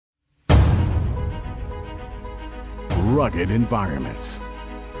rugged environments,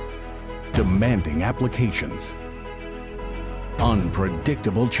 demanding applications,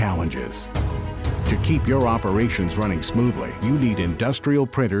 unpredictable challenges. To keep your operations running smoothly, you need industrial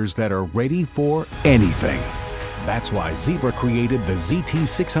printers that are ready for anything. That's why Zebra created the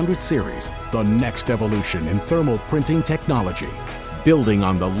ZT600 series, the next evolution in thermal printing technology. Building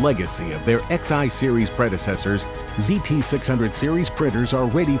on the legacy of their XI series predecessors, ZT600 series printers are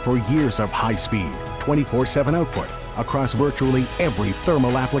ready for years of high-speed, 24/7 output across virtually every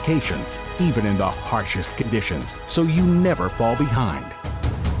thermal application, even in the harshest conditions, so you never fall behind.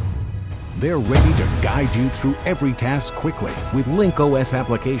 They're ready to guide you through every task quickly with LinkOS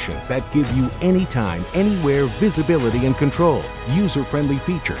applications that give you anytime, anywhere visibility and control, user-friendly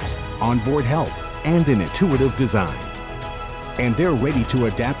features, onboard help, and an intuitive design. And they're ready to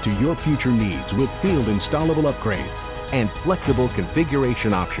adapt to your future needs with field installable upgrades and flexible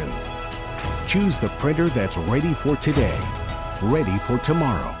configuration options. Choose the printer that's ready for today, ready for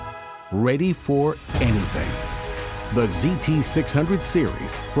tomorrow, ready for anything. The ZT600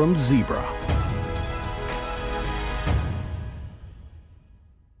 series from Zebra.